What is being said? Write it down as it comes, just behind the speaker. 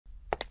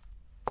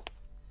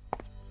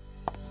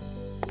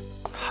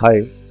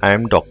Hi, I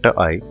am Dr.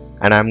 I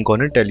and I am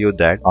gonna tell you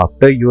that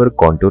after your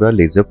Contoura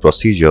laser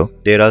procedure,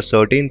 there are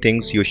certain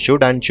things you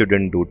should and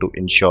shouldn't do to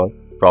ensure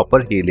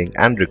proper healing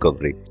and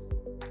recovery.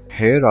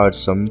 Here are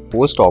some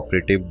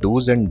post-operative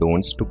do's and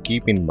don'ts to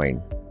keep in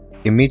mind.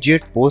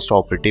 Immediate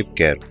post-operative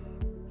care.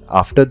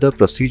 After the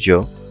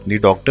procedure, the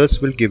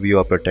doctors will give you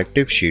a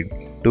protective sheet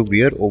to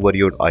wear over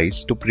your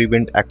eyes to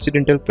prevent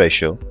accidental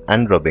pressure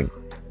and rubbing.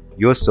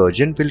 Your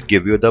surgeon will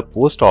give you the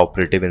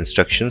post-operative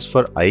instructions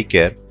for eye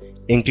care,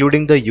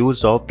 including the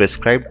use of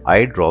prescribed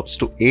eye drops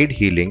to aid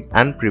healing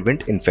and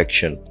prevent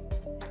infection.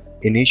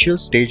 Initial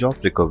stage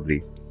of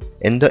recovery.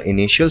 In the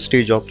initial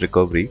stage of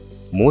recovery,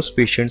 most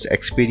patients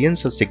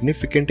experience a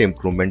significant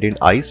improvement in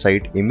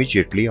eyesight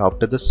immediately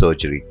after the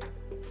surgery.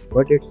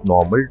 But it's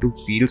normal to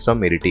feel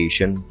some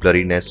irritation,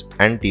 blurriness,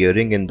 and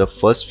tearing in the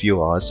first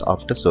few hours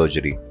after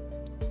surgery.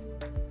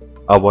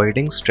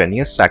 Avoiding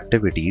strenuous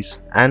activities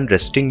and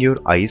resting your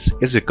eyes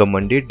is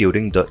recommended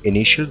during the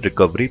initial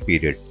recovery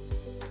period.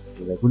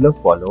 Regular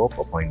follow-up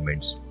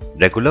appointments.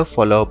 Regular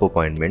follow-up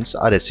appointments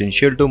are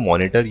essential to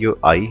monitor your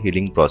eye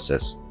healing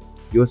process.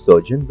 Your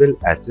surgeon will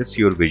assess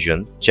your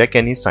vision, check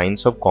any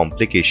signs of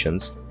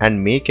complications,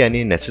 and make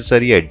any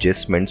necessary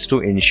adjustments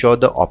to ensure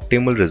the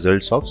optimal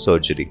results of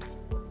surgery.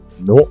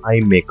 No eye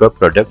makeup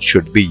products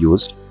should be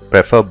used,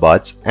 prefer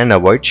baths and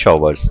avoid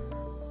showers.